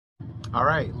All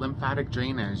right, lymphatic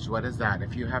drainage, what is that?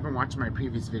 If you haven't watched my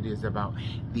previous videos about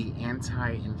the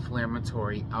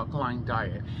anti-inflammatory alkaline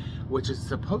diet, which is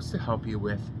supposed to help you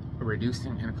with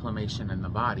reducing inflammation in the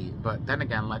body, but then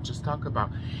again, let's just talk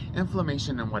about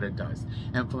inflammation and what it does.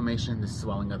 Inflammation is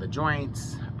swelling of the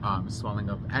joints, swelling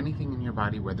of anything in your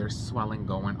body where there's swelling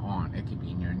going on. It could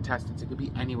be in your intestines, it could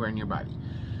be anywhere in your body.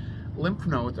 Lymph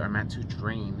nodes are meant to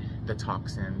drain the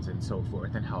toxins and so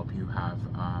forth and help you have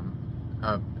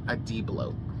a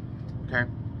debloat, okay?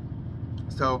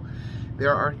 So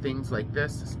there are things like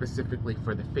this specifically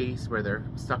for the face where there are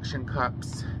suction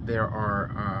cups. There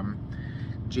are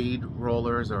jade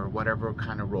rollers or whatever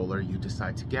kind of roller you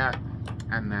decide to get.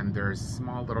 And then there's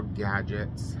small little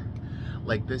gadgets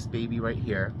like this baby right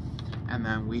here. And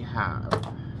then we have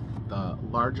the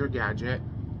larger gadget.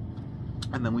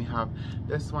 And then we have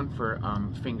this one for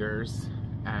fingers,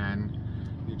 and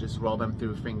you just roll them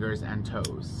through fingers and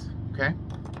toes. Okay,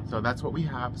 so that's what we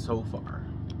have so far.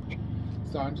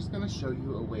 So I'm just going to show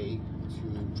you a way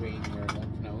to drain your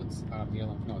lymph nodes. Your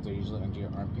lymph nodes are usually under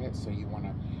your armpit, so you want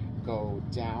to go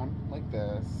down like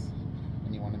this,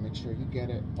 and you want to make sure you get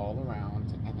it all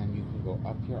around, and then you can go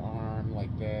up your arm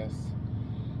like this.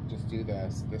 Just do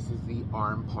this. This is the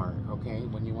arm part, okay?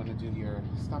 When you want to do your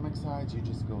stomach sides, you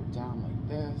just go down like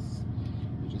this.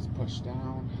 You just push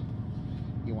down.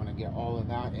 You want to get all of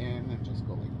that in and just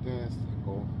go like this and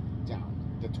go down.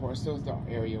 The torso is the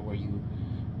area where you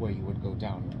would go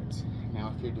downwards.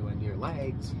 Now if you're doing your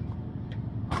legs,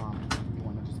 you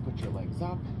want to just put your legs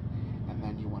up, and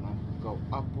then you want to go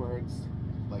upwards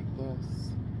like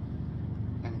this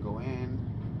and go in.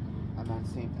 And then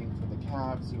same thing for the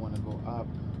calves. You want to go up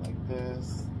like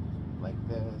this,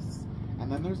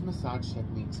 and then there's massage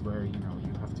techniques where you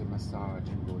have to massage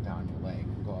and go down your leg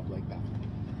and go up like that.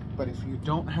 But if you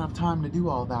don't have time to do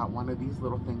all that, one of these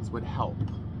little things would help.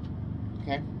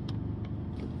 Okay?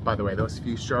 By the way, those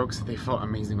few strokes, they felt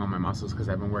amazing on my muscles because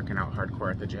I've been working out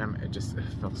hardcore at the gym. It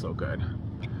felt so good.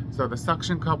 So the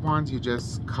suction cup ones, you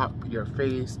just cup your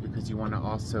face because you want to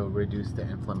also reduce the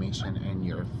inflammation in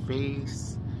your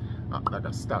face. Oh, that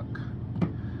got stuck.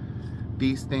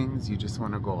 These things, you just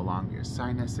want to go along your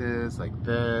sinuses like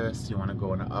this. You want to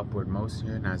go in an upward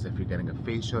motion as if you're getting a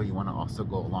facial. You want to also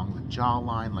go along the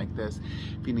jawline like this.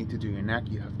 If you need to do your neck,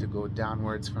 you have to go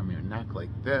downwards from your neck like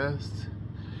this.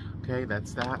 Okay,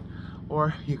 that's that.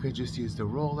 Or you could just use the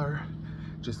roller.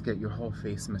 Just get your whole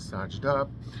face massaged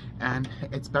up. And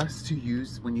it's best to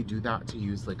use, when you do that, to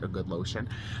use like a good lotion.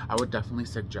 I would definitely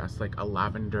suggest like a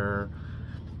lavender,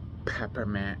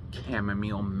 peppermint,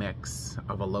 chamomile mix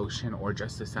of a lotion, or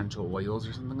just essential oils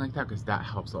or something like that, because that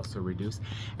helps also reduce.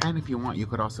 And if you want, you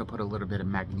could also put a little bit of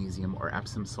magnesium or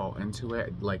Epsom salt into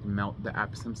it, like melt the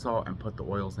Epsom salt and put the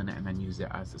oils in it and then use it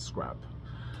as a scrub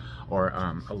or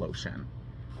a lotion.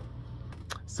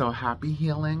 So happy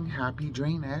healing, happy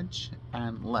drainage,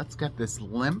 and let's get this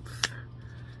lymph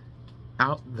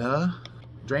out the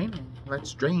draining.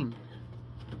 Let's drain.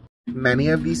 Many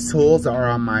of these tools are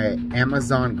on my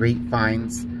Amazon Great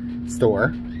Finds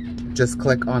store. Just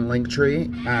click on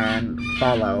Linktree and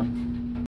follow.